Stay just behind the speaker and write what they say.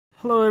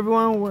Hello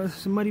everyone, this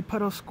is Muddy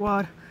Puddle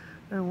Squad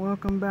and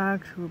welcome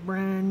back to a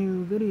brand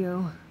new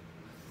video.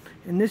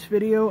 In this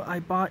video I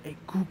bought a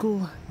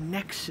Google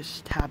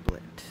Nexus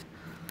tablet.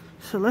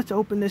 So let's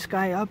open this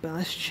guy up and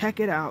let's check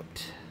it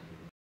out.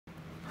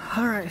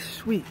 Alright,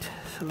 sweet.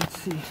 So let's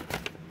see.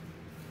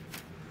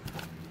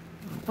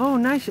 Oh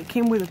nice, it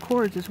came with the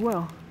cords as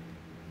well.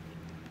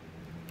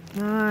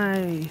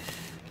 Nice.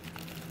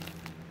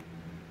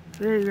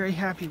 Very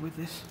happy with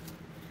this.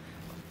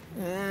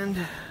 And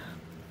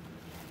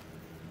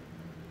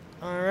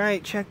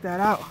alright, check that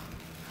out.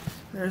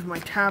 There's my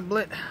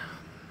tablet,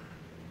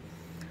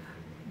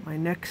 my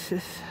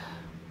Nexus.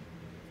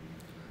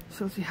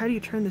 So let's see, how do you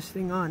turn this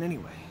thing on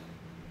anyway?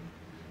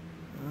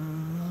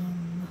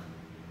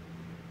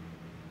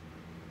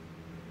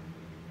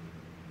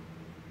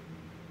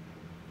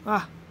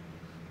 I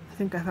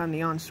think I found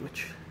the on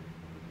switch.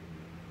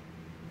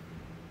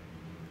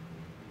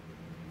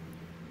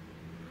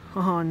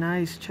 Oh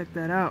nice, check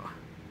that out.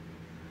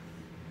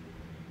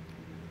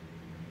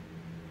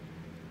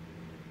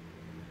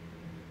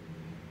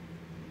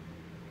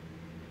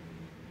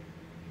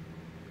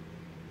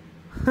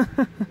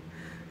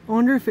 I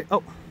wonder if it,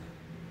 oh.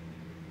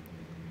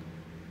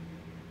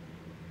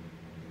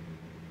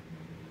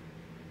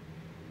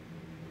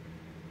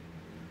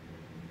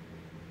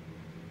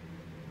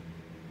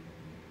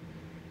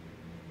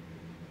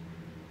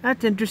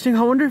 That's interesting.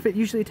 I wonder if it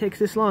usually takes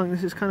this long.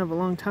 This is kind of a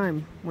long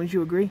time. Wouldn't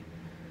you agree?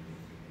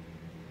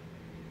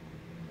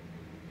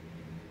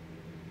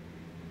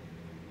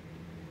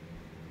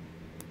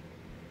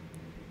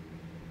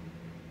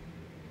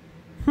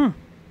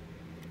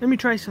 Let me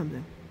try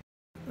something.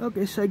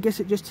 Okay, so I guess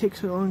it just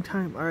takes a long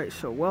time. Alright,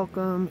 so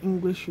welcome,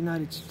 English,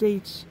 United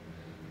States.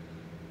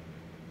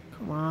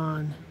 Come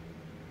on.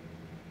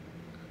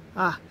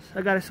 I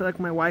gotta select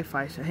my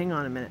Wi-Fi, so hang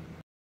on a minute.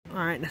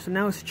 Alright, so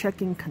now it's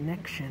checking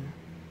connection.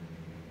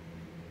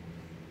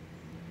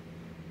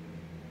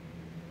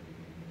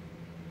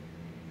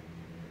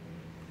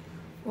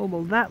 Oh,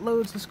 well that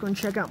loads. Let's go and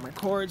check out my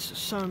cords.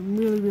 So I'm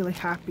really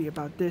happy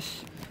about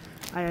this.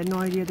 I had no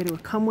idea that it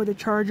would come with a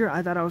charger.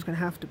 I thought I was gonna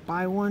have to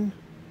buy one.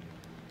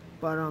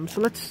 But so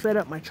let's set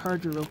up my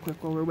charger real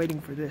quick while we're waiting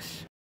for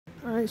this.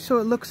 Alright, so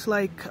it looks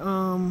like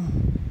oh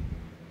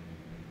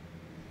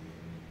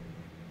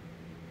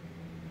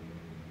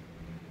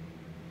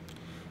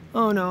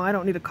no, I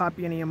don't need to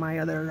copy any of my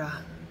other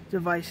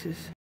devices.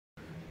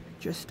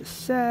 Just a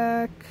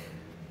sec.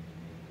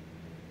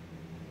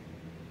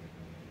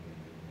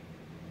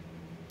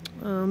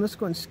 Let's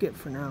go and skip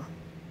for now.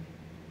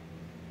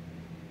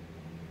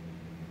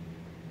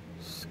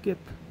 Skip.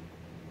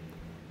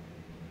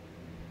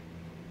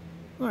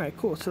 Alright,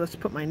 cool. So let's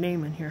put my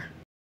name in here.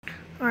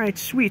 Alright,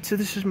 sweet. So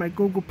this is my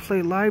Google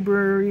Play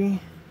library.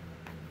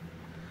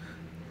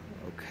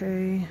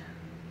 Okay.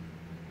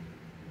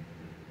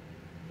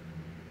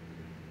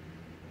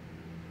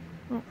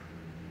 Oh.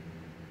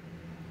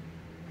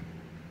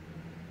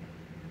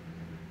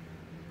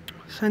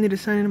 So I need to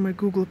sign into my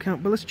Google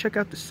account, but let's check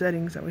out the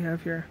settings that we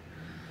have here.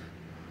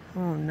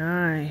 Oh,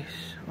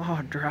 nice.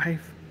 Oh,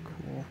 drive.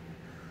 Cool.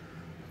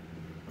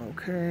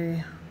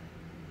 Okay.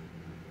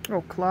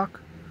 Oh,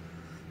 clock.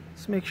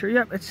 Let's make sure.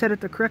 Yep, it's set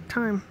at the correct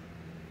time.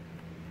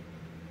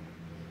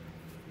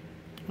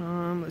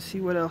 Let's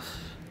see what else.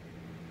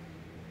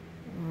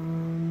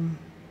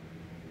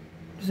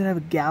 Does it have a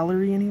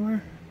gallery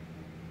anywhere?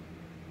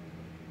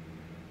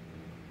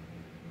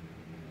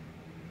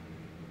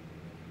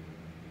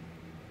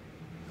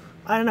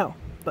 I don't know,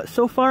 but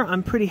so far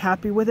I'm pretty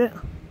happy with it.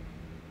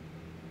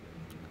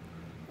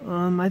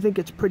 I think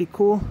it's pretty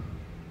cool.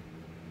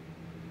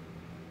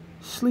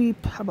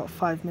 Sleep, how about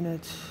 5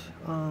 minutes?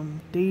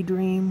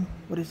 Daydream,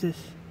 what is this?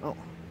 Oh.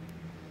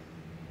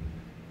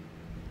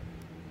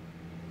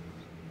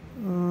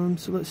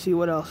 So let's see,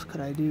 what else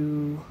could I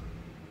do?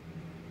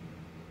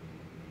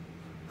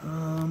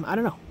 I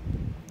don't know.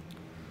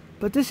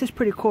 But this is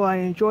pretty cool. I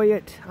enjoy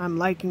it. I'm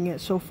liking it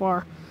so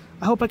far.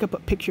 I hope I can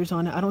put pictures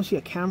on it. I don't see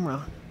a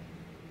camera.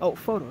 Oh,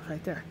 photos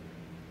right there.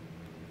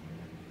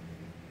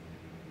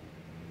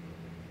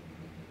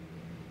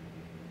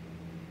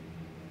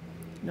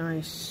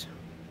 Nice.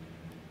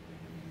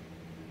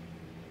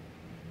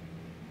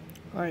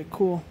 Alright,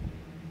 cool.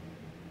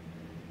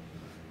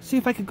 See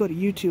if I could go to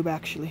YouTube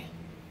actually.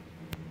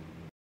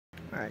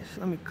 Alright,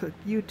 so let me click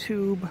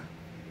YouTube.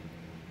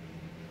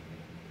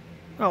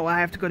 Oh, I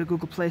have to go to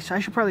Google Play, so I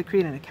should probably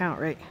create an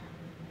account, right?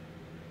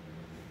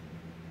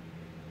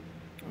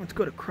 Let's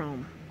go to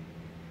Chrome.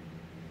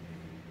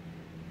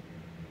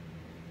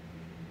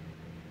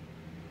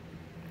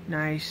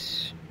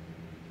 Nice.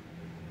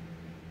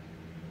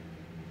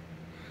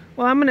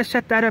 Well, I'm going to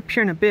set that up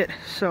here in a bit,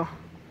 so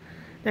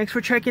thanks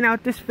for checking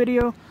out this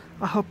video.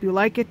 I hope you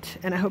like it,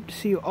 and I hope to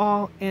see you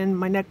all in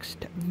my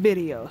next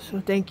video.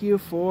 So thank you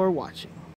for watching.